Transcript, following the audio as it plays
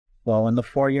Well, in the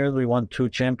 4 years, we won 2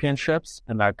 championships,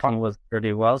 and our team was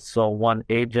pretty well. So one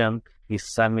agent, he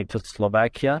sent me to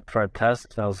Slovakia for a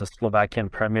test. That was the Slovakian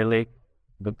Premier League.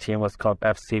 The team was called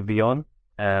FC Vion,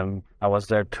 and I was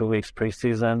there 2 weeks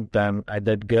preseason. Then I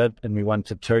did good, and we went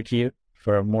to Turkey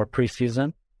for more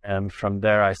preseason. And from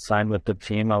there, I signed with the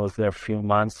team. I was there a few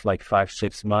months, like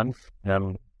 5-6 months.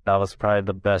 And that was probably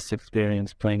the best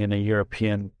experience playing in a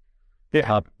European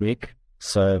top league.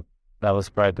 So that was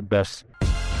probably the best.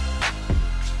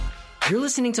 You're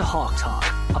listening to Hawk Talk,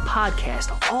 a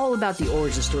podcast all about the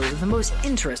origin stories of the most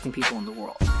interesting people in the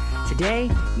world. Today,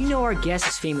 you know our guests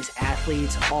as famous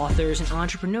athletes, authors, and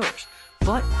entrepreneurs.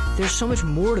 But there's so much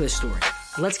more to the story.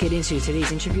 Let's get into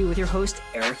today's interview with your host,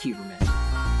 Eric Huberman.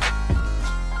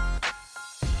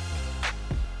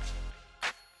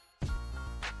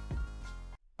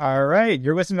 All right,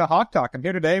 you're listening to Hawk Talk. I'm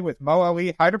here today with Mo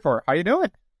Ali Hyderpour. How you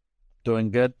doing?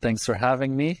 Doing good. Thanks for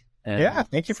having me. And yeah,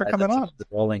 thank you for coming on.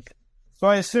 Rolling. So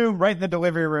I assume right in the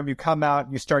delivery room, you come out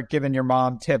and you start giving your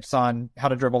mom tips on how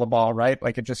to dribble the ball, right?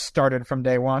 Like it just started from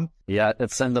day one? Yeah,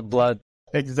 it's in the blood.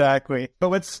 Exactly. But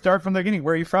let's start from the beginning.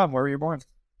 Where are you from? Where were you born?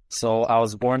 So I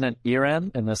was born in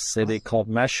Iran in a city called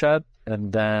Mashhad.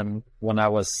 And then when I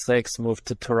was 6, moved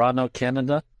to Toronto,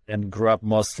 Canada, and grew up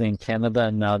mostly in Canada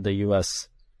and now the U.S.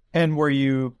 And were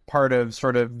you part of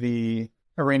sort of the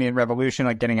Iranian Revolution,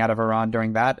 like getting out of Iran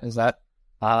during that? Is that?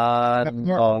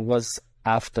 No, it was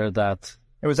after that.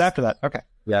 It was after that. Okay.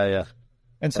 Yeah.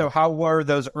 And so how were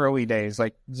those early days,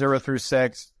 like 0 through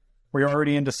 6? Were you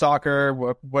already into soccer?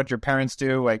 What'd your parents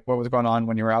do? Like what was going on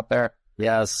when you were out there?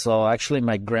 Yeah, so actually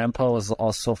my grandpa was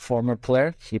also a former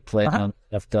player. He played on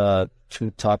the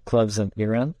 2 top clubs in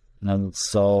Iran. And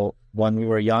so when we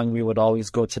were young, we would always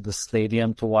go to the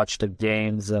stadium to watch the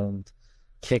games and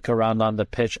kick around on the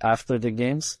pitch after the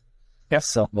games. Yes.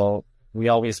 So, well, we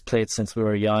always played since we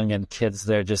were young, and kids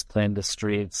there just playing the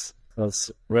streets. It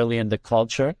was really in the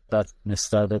culture that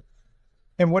started.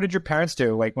 And what did your parents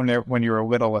do? Like when you were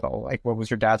little? Like what was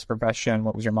your dad's profession?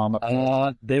 What was your mom up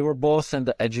to? They were both in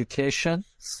the education.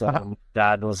 So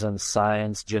dad was in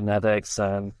science, genetics,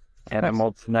 and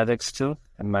animal genetics too.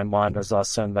 And my mom was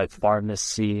also in like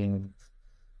pharmacy and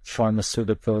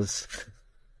pharmaceuticals.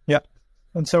 Yeah.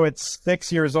 And so at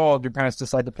 6 years old, your parents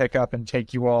decide to pick up and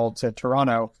take you all to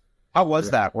Toronto. How was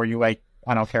that? Were you like,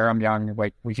 I don't care, I'm young,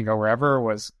 like we can go wherever?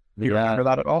 Do you remember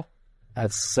that at all?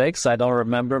 At 6, I don't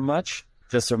remember much.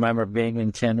 Just remember being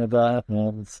in Canada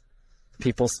and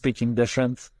people speaking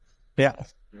different. Yeah.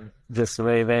 Just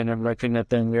waving and looking at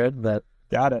them weird, but...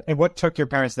 Got it. And what took your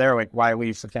parents there? Like, why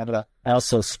leave for Canada? I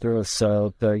also screwed.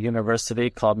 So the university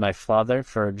called my father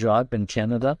for a job in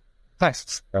Canada.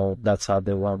 Nice. So that's how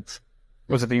they went.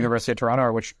 Was it the University of Toronto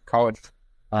or which college?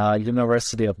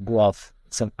 University of Guelph.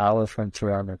 It's an hour from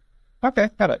Toronto. Okay,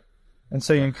 got it. And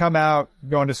so you come out,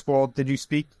 going to school. Did you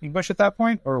speak English at that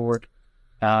point, or were?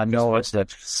 No, it's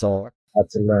Dutch. So I had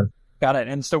to learn. Got it.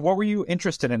 And so, what were you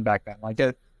interested in back then? Like,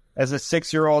 as a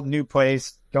 6-year-old, new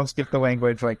place, don't speak the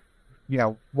language. Like,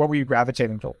 what were you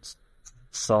gravitating towards?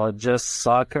 So just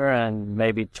soccer and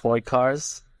maybe toy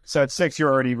cars. So at 6,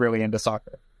 you're already really into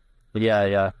soccer.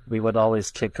 Yeah. We would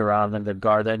always kick around in the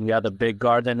garden. We had a big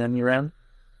garden in Iran.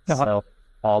 So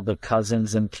all the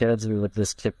cousins and kids, we would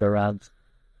just kick around.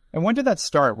 And when did that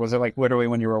start? Was it like literally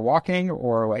when you were walking,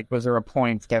 or like was there a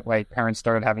point that like parents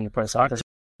started having you play soccer?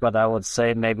 But I would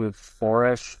say maybe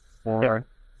 4-ish, 4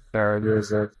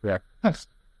 years old. Yeah.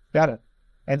 Got it.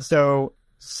 And so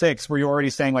 6, were you already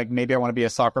saying like maybe I want to be a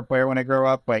soccer player when I grow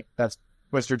up? Like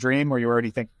was your dream, or you already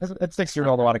think at 6 years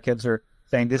old a lot of kids are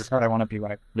saying this is what I want to be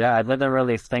like? Yeah, I didn't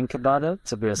really think about it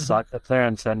to be a soccer player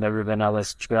until maybe when I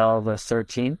was 12 or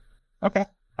 13. Okay.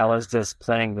 I was just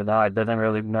playing, but I didn't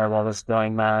really know what was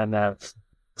going on.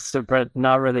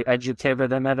 Not really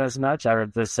educated in it as much. I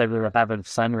would just say we were having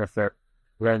fun with it.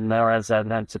 We're more as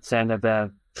an entertainment,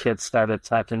 the kids started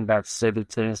talking about city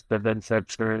teams, provincial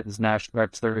tours, national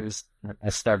tours. I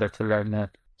started to learn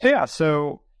that. Yeah,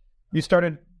 so you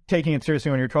started taking it seriously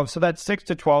when you were 12. So that 6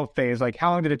 to 12 phase, like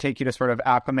how long did it take you to sort of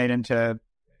acclimate into,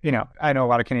 I know a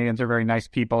lot of Canadians are very nice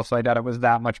people, so I doubt it was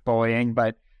that much bullying,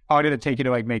 but how long did it take you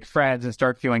to like make friends and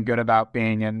start feeling good about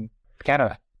being in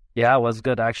Canada? Yeah, it was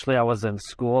good. Actually, I was in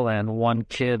school, and one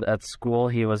kid at school,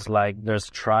 he was like, there's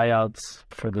tryouts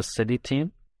for the city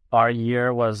team. Our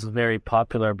year was very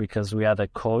popular because we had a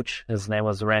coach. His name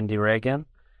was Randy Reagan,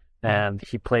 and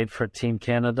he played for Team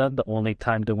Canada the only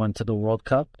time they went to the World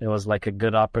Cup. It was like a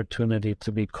good opportunity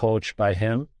to be coached by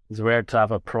him. It's rare to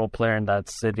have a pro player in that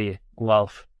city,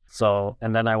 Guelph. So,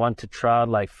 and then I went to trial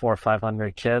like 400 or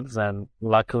 500 kids, and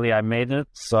luckily I made it.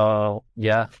 So,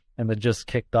 yeah, and it just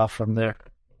kicked off from there.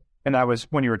 And that was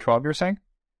when you were 12, you're saying?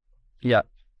 Yeah.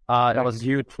 It was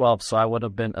U12, so I would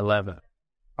have been 11.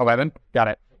 11? Got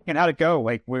it. And how'd it go?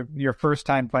 Like, your first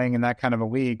time playing in that kind of a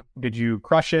league, did you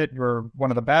crush it? You were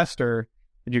one of the best, or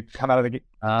did you come out of the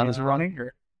games running?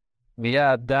 Or?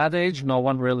 Yeah, at that age, no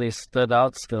one really stood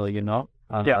out still, you know?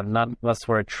 None of us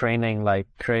were training like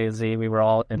crazy. We were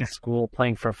all in school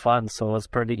playing for fun, so it was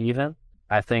pretty even.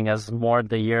 I think as more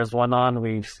the years went on,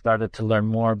 we started to learn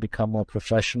more, become more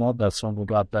professional. That's when we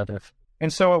got better.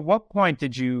 And so at what point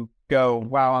did you go,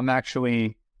 wow, I'm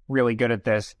actually really good at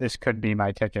this. This could be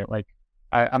my ticket. Like,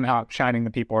 I'm outshining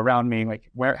the people around me.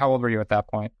 Like, how old were you at that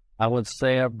point? I would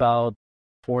say about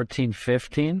 14,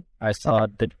 15. I saw a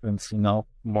difference, you know,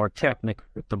 more technique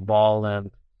with the ball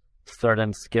and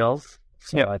certain skills.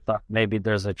 So I thought maybe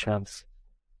there's a chance.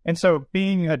 And so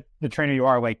being the trainer you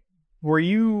are, like, were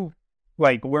you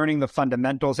like learning the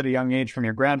fundamentals at a young age from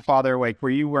your grandfather? Like,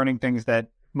 were you learning things that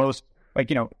most,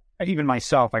 like, you know, even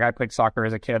myself, like I played soccer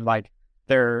as a kid, like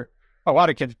a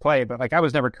lot of kids play, but like I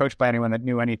was never coached by anyone that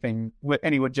knew anything with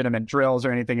any legitimate drills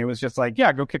or anything. It was just like,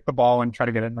 yeah, go kick the ball and try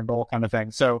to get it in the goal kind of thing.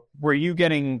 So were you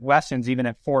getting lessons even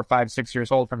at 4, 5, 6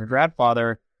 years old from your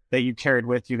grandfather that you carried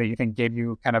with you that you think gave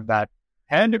you kind of that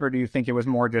head? Or do you think it was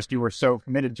more just you were so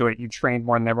committed to it, you trained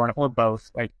more than everyone, or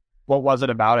both? Like, what was it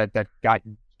about it that got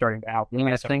you starting to out?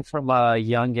 I think from a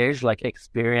young age, like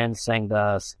experiencing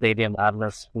the stadium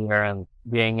atmosphere and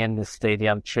being in the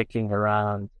stadium, checking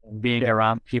around, being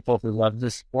around people who love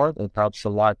this sport, it helps a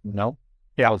lot, you know?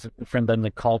 Yeah. It's different than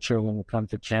the culture when we come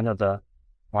to Canada.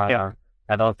 I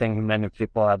don't think many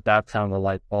people at that time were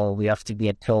like, oh, we have to be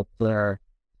a tilt player.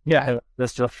 Yeah.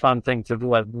 It's just a fun thing to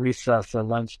do at recess or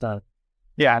lunchtime.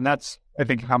 Yeah, and that's, I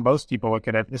think, how most people look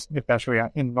at it, especially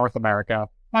in North America.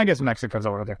 I guess Mexico's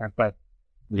a little different, but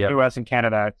U.S. and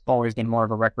Canada, it's always been more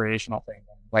of a recreational thing.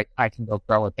 Like, I can go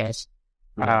pro with this.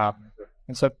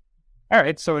 And so, all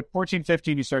right, so at 14,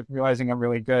 15, you start realizing I'm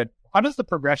really good. How does the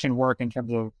progression work in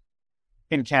terms of,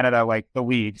 in Canada, like the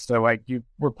league? So, like, you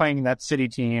were playing that city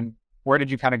team. Where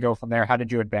did you kind of go from there? How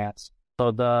did you advance?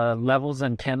 So the levels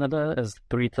in Canada is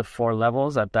 3 to 4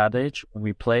 levels at that age when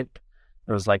we played.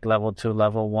 There was like level 2,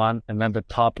 level 1, and then the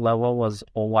top level was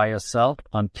OYSL,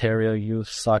 Ontario Youth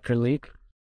Soccer League.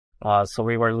 So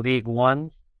we were League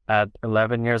 1 at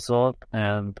 11 years old,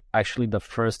 and actually the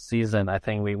first season I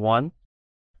think we won.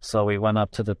 So we went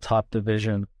up to the top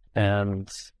division, and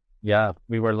yeah,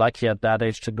 we were lucky at that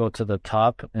age to go to the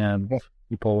top, and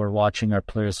people were watching our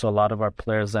players. So a lot of our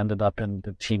players ended up in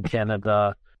the Team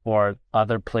Canada or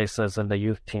other places in the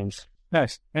youth teams.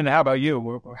 Nice. And how about you?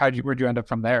 Where'd you end up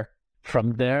from there?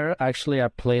 From there, actually, I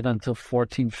played until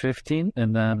 14, 15,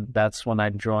 and then that's when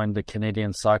I joined the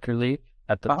Canadian Soccer League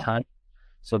at the time.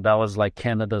 So that was like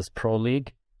Canada's pro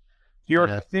league.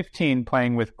 You're 15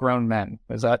 playing with grown men.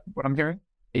 Is that what I'm hearing?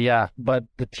 Yeah, but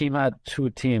the team had 2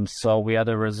 teams. So we had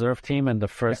a reserve team and the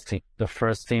first team. The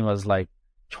first team was like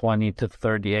 20 to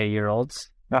 38-year-olds.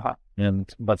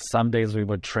 But some days we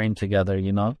would train together,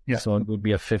 you know? Yeah. So it would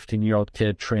be a 15-year-old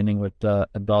kid training with the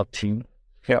adult team.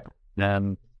 Yeah.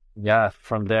 And yeah,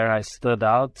 from there I stood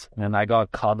out and I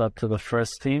got called up to the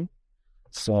first team.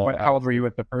 So how old were you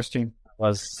with the first team? I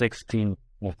was 16.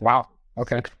 Wow.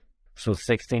 Okay. So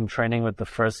 16 training with the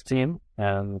first team,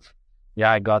 and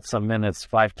yeah, I got some minutes,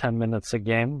 5-10 minutes a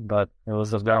game, but it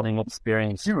was a learning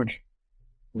experience. Huge.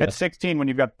 Yeah. At 16, when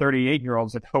you've got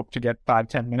 38-year-olds that hope to get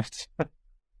 5-10 minutes.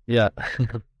 Yeah.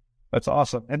 That's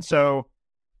awesome. And so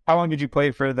how long did you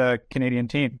play for the Canadian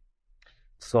team?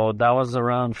 So that was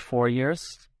around 4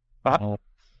 years.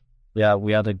 Yeah,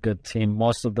 we had a good team.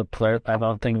 Most of the players, I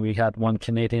don't think we had one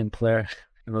Canadian player.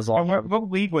 It was all. What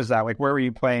league was that? Like, where were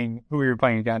you playing? Who were you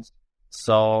playing against?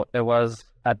 So it was,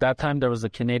 at that time, there was a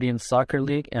Canadian Soccer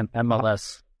League and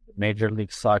MLS, Major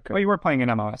League Soccer. Oh, you were playing in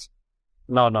MLS?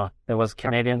 No. It was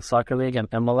Canadian Soccer League and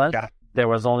MLS. Yeah. There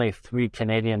was only 3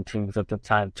 Canadian teams at the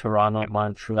time, Toronto,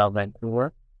 Montreal,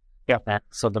 Vancouver. Yeah. And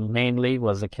so the main league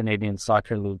was the Canadian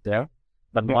Soccer League there.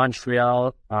 But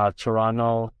Montreal,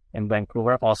 Toronto, and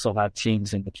Vancouver also had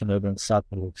teams in the Canadian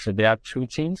Soccer League. So they had 2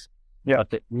 teams. Yeah. But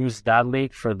they used that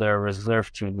league for their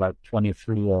reserve team, like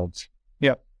 23-year-olds.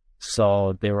 Yeah.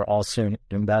 So they were also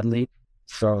in that league.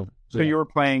 So you were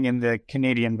playing in the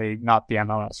Canadian League, not the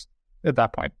MLS at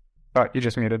that point. Oh, you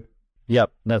just muted.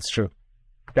 Yep, that's true.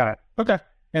 Got it. Okay.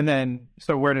 And then,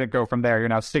 so where did it go from there? You're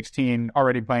now 16,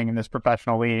 already playing in this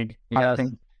professional league. Yes.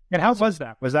 And how was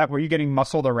that? Were you getting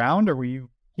muscled around, or were you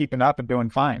keeping up and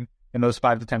doing fine in those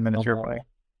 5 to 10 minutes you were playing?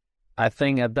 I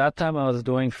think at that time I was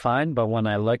doing fine, but when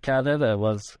I look at it, it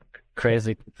was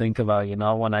crazy to think about, you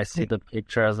know, when I see the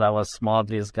pictures, I was small,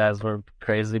 these guys were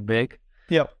crazy big.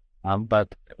 Yep.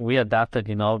 But we adapted,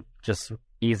 you know, just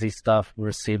easy stuff,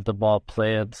 receive the ball,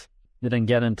 play it, didn't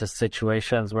get into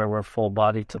situations where we're full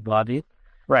body to body.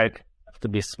 Right. Have to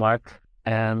be smart.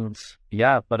 And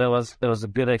yeah, but it was a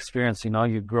good experience.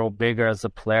 You grow bigger as a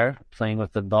player playing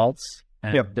with adults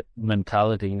and the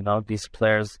mentality. These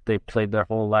players, they played their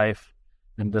whole life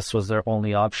and this was their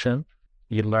only option.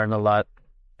 You learn a lot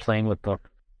playing with them.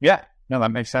 Yeah, no,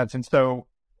 that makes sense. And so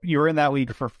you were in that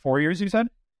league for 4 years, you said?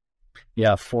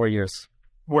 Yeah, 4 years.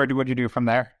 What'd you do from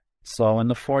there? So in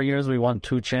the 4 years, we won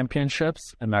 2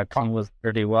 championships and our team was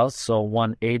pretty well. So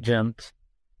one agent,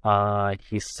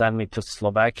 he sent me to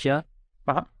Slovakia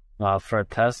for a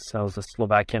test. That was the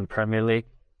Slovakian Premier League.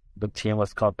 The team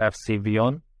was called FC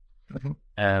Vion.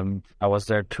 And I was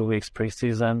there 2 weeks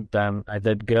preseason. Then I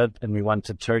did good and we went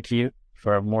to Turkey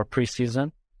for more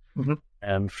preseason.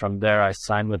 And from there, I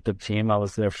signed with the team. I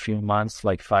was there a few months,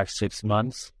 like 5-6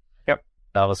 months. Yep.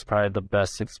 That was probably the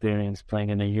best experience playing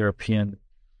in a European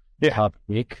top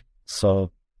league.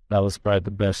 So that was probably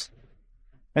the best.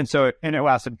 And it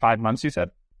lasted 5 months, you said?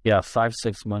 Yeah,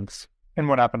 5-6 months. And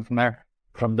what happened from there?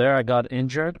 From there, I got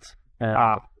injured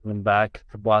and went back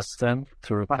to Boston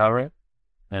to recover.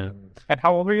 And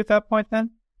how old were you at that point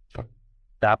then? At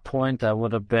that point, I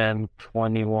would have been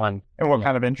 21. And what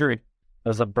kind of injury? It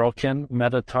was a broken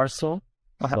metatarsal.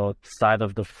 So the side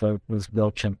of the foot was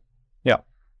broken. Yeah.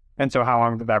 And so how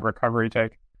long did that recovery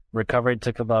take? Recovery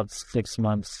took about 6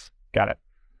 months. Got it.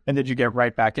 And did you get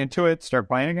right back into it, start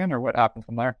playing again, or what happened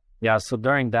from there? Yeah, so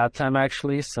during that time,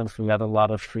 actually, since we had a lot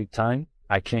of free time,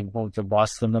 I came home to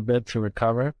Boston a bit to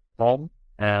recover home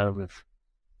and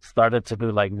started to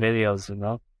do like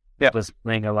videos, just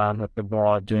playing around with the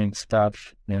ball, doing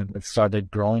stuff, and it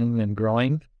started growing and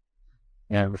growing.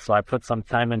 And so I put some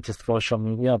time into social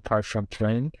media apart from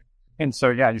training. And so,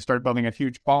 you started building a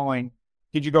huge following.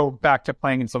 Did you go back to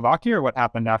playing in Slovakia, or what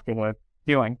happened after the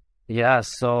healing? Yeah,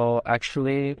 so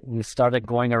actually we started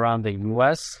going around the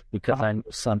U.S. because I knew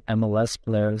some MLS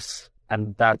players. And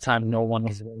at that time, no one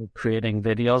was really creating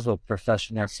videos with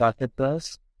professional soccer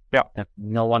players. Yeah. And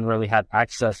no one really had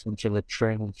access into the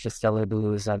training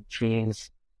facilities and teams.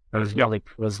 It was really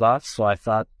closed. So I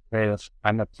thought, hey, if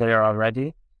I'm a player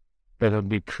already, it would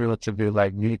be cool to do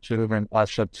like YouTube and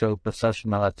also to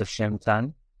professional at the same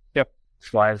time. Yep.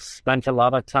 So I spent a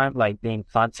lot of time like being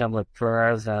content with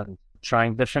players and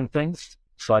trying different things.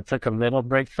 So I took a little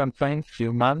break from playing, a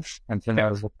few months, until I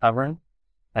was recovering.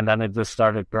 And then it just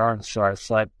started growing. So I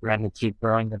started trying to keep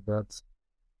growing a bit.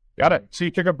 Got it. So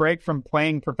you took a break from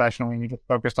playing professionally and you just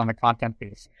focused on the content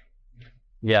piece.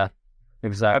 Yeah,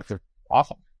 exactly. That's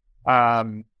awesome.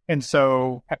 And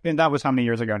that was how many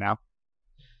years ago now?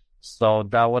 So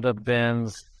that would have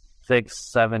been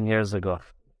 6-7 years ago.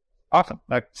 Awesome.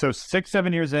 So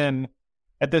 6-7 years in,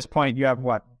 at this point, you have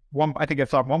what? I think I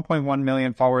saw 1.1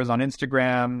 million followers on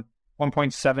Instagram,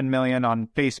 1.7 million on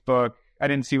Facebook. I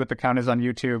didn't see what the count is on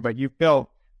YouTube, but you've built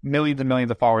millions and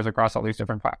millions of followers across all these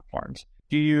different platforms.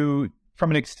 Do you,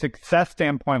 from a success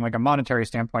standpoint, like a monetary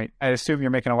standpoint, I assume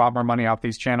you're making a lot more money off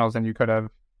these channels than you could have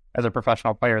as a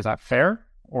professional player. Is that fair?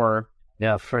 Or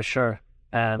yeah, for sure.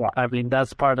 And I mean,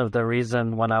 that's part of the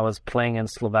reason when I was playing in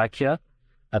Slovakia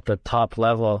at the top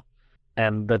level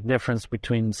and the difference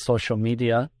between social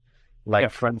media, like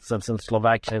for instance, in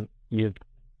Slovakia, you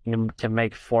can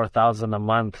make 4,000 a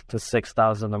month to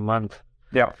 6,000 a month.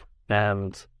 Yeah.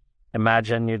 And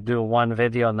imagine you do one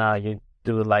video now, you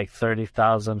do like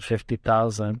 30,000,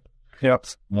 50,000. Yep.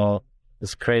 Well,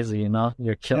 it's crazy,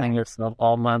 you're killing yourself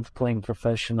all month playing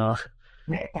professional.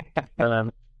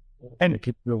 And you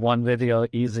keep your one video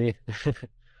easy.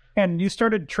 And you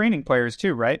started training players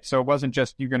too, right? So it wasn't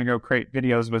just you're going to go create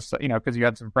videos with, because you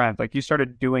had some friends. Like you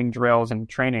started doing drills and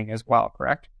training as well,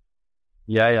 correct?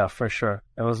 Yeah, for sure.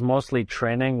 It was mostly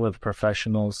training with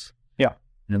professionals. Yeah.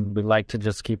 And we like to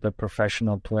just keep it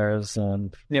professional players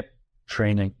and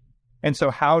training. And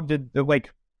so how did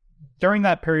during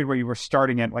that period where you were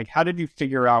starting it, how did you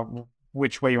figure out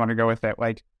which way you want to go with it?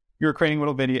 Like you were creating I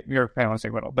don't want to say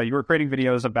little, but you were creating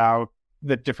videos about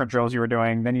the different drills you were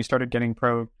doing. Then you started getting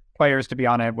pro players to be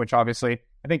on it, which obviously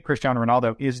I think Cristiano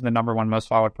Ronaldo is the number one most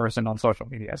followed person on social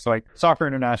media. So soccer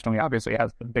internationally obviously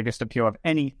has the biggest appeal of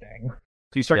anything.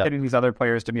 So you start getting these other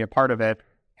players to be a part of it.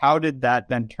 How did that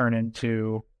then turn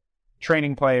into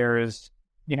training players,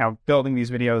 building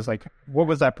these videos? Like, what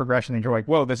was that progression that you're like,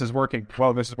 whoa, this is working.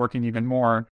 Whoa, this is working even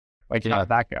more. How did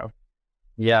that go?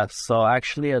 Yeah, so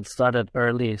actually it started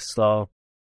early. So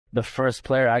the first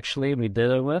player actually we did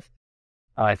it with,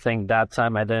 I think that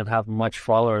time I didn't have much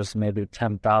followers, maybe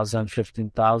 10,000,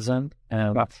 15,000.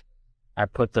 And I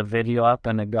put the video up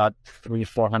and it got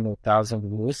 300,000-400,000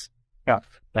 views. Yeah.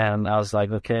 And I was like,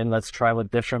 okay, let's try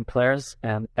with different players.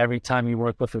 And every time you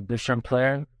work with a different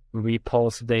player,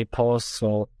 repost, they post,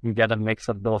 so you get a mix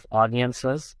of both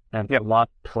audiences, and a lot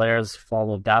of players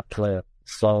follow that player.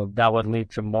 So that would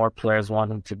lead to more players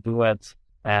wanting to do it,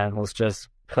 and it was just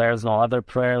players know other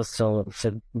players, so it's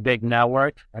a big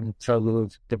network until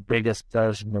the biggest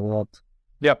players in the world.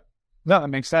 Yep. No, that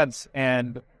makes sense.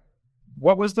 And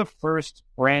what was the first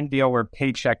brand deal or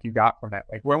paycheck you got from it?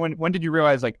 Like, when did you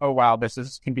realize, like, oh, wow,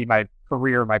 this can be my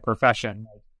career, my profession?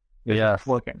 Yeah.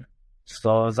 Working.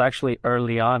 So it was actually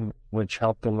early on, which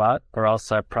helped a lot, or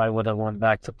else I probably would have went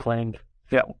back to playing.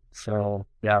 Yeah. So,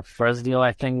 yeah, first deal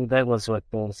I think that was with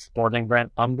the sporting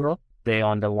brand Umbro. They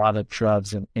owned a lot of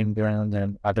clubs in England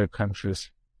and other countries.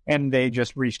 And they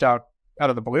just reached out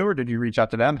of the blue, or did you reach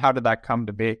out to them? How did that come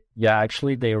to be? Yeah,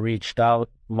 actually, they reached out.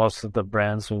 Most of the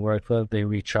brands we work with, they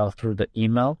reach out through the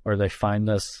email, or they find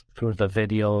us through the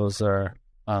videos, or...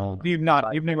 You've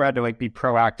never had to like be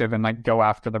proactive and like go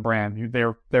after the brand.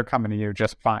 They're coming to you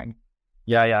just fine.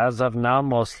 Yeah. As of now,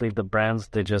 mostly the brands,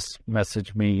 they just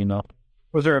message me, you know.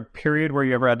 Was there a period where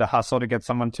you ever had to hustle to get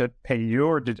someone to pay you,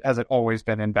 or has it always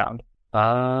been inbound?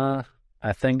 I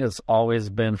think it's always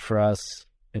been for us.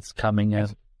 It's coming in.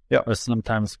 Yeah. Or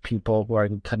sometimes people who are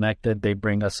connected, they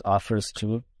bring us offers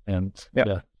too. And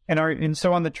yeah. And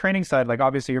so on the training side, like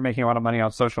obviously you're making a lot of money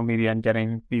on social media and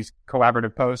getting these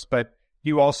collaborative posts, but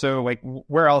you also like,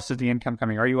 where else is the income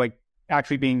coming? Are you like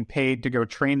actually being paid to go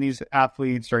train these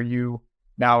athletes? Are you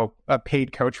now a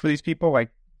paid coach for these people? Like,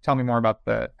 tell me more about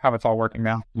how it's all working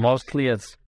now. Mostly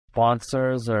it's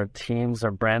sponsors or teams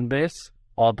or brand base.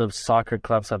 All the soccer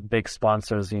clubs have big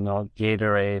sponsors, you know,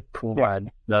 Gatorade, Puma,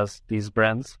 does these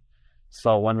brands.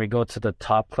 So when we go to the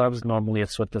top clubs, normally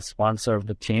it's with the sponsor of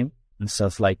the team. And so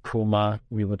it's like Puma,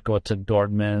 we would go to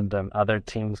Dortmund and other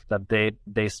teams that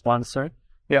they sponsor.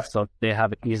 Yeah. So they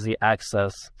have easy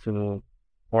access to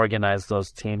organize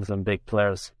those teams and big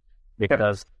players,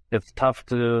 because it's tough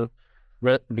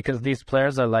because these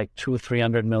players are like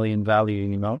 200-300 million value,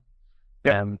 you know,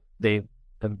 and they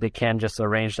can't just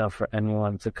arrange them for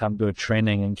anyone to come to a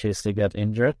training in case they get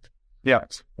injured. Yeah.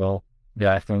 Well,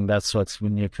 yeah, I think that's what's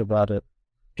unique about it.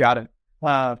 Got it.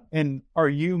 And are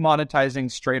you monetizing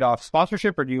straight off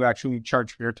sponsorship, or do you actually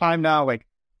charge for your time now? Like,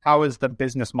 how is the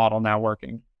business model now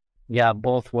working? Yeah,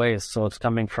 both ways. So it's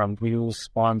coming from views,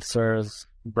 sponsors,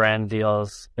 brand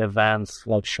deals, events,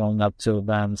 like showing up to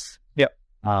events. Yep.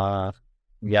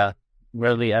 Yeah,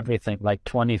 really everything, like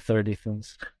 20, 30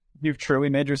 things. You've truly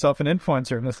made yourself an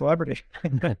influencer and a celebrity.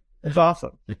 It's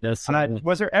awesome. Yes. And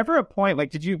was there ever a point,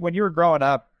 like, when you were growing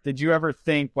up, did you ever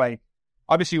think, like,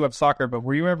 obviously you love soccer, but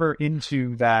were you ever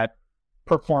into that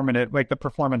performative, like the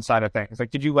performance side of things?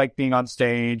 Like, did you like being on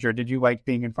stage, or did you like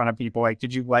being in front of people? Like,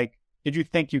 did you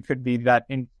think you could be that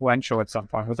influential at some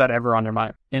point? Was that ever on your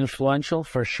mind? Influential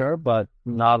for sure, but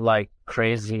not like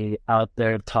crazy out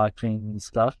there talking and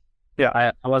stuff.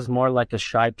 Yeah. I was more like a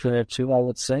shy player too, I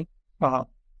would say. Uh-huh.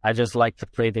 I just like to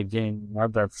play the game more.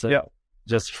 That's it. Yeah.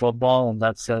 Just football, and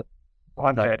that's it.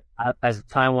 Okay. As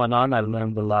time went on, I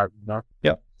learned a lot. You know?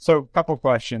 Yeah. So a couple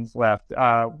questions left.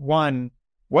 One,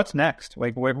 what's next?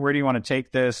 Like, where do you want to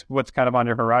take this? What's kind of on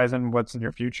your horizon? What's in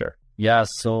your future? Yeah,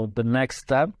 so the next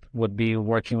step would be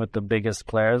working with the biggest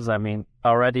players. I mean,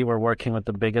 already we're working with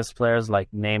the biggest players like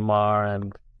Neymar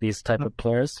and these type of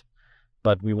players,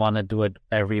 but we want to do it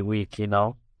every week, you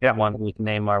know? Yeah. 1 week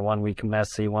Neymar, 1 week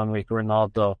Messi, 1 week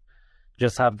Ronaldo.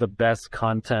 Just have the best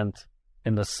content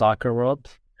in the soccer world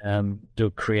and do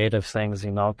creative things,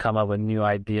 you know, come up with new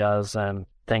ideas and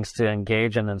things to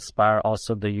engage and inspire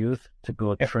also the youth to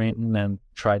go train and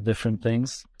try different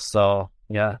things. So,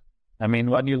 yeah. I mean,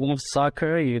 when you love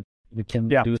soccer, you can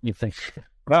do anything.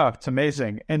 Wow, it's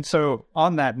amazing. And so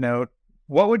on that note,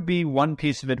 what would be one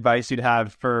piece of advice you'd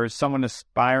have for someone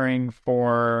aspiring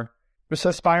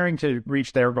to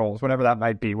reach their goals, whatever that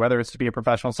might be, whether it's to be a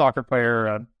professional soccer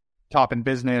player, top in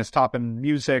business, top in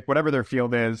music, whatever their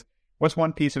field is? What's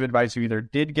one piece of advice you either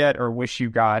did get or wish you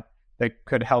got that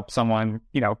could help someone,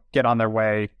 you know, get on their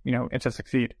way, you know, and to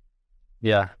succeed?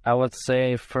 Yeah, I would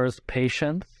say first,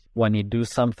 patience. When you do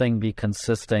something, be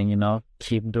consistent, you know,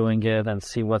 keep doing it and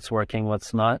see what's working,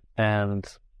 what's not, and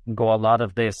go a lot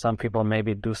of days. Some people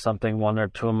maybe do something 1 or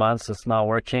 2 months, it's not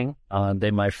working. They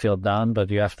might feel down,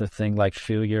 but you have to think like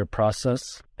few-year process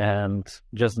and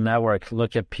just network.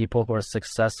 Look at people who are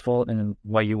successful in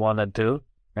what you want to do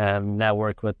and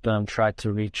network with them. Try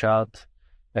to reach out.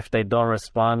 If they don't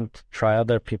respond, try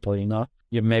other people, you know.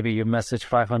 You message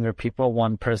 500 people,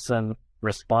 one person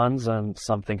responds and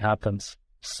something happens.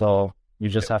 So you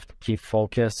just have to keep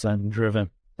focused and driven.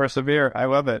 Persevere. I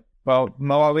love it. Well,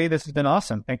 Mo Ali, this has been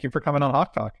awesome. Thank you for coming on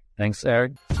Hawk Talk. Thanks,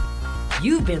 Eric.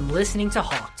 You've been listening to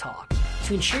Hawk Talk,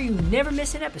 To ensure you never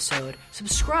miss an episode,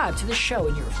 subscribe to the show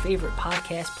in your favorite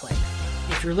podcast player.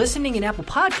 If you're listening in Apple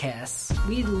Podcasts,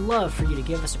 we'd love for you to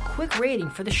give us a quick rating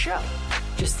for the show.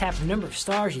 Just tap the number of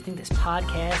stars you think this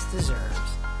podcast deserves.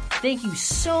 Thank you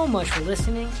so much for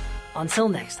listening. Until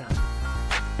next time.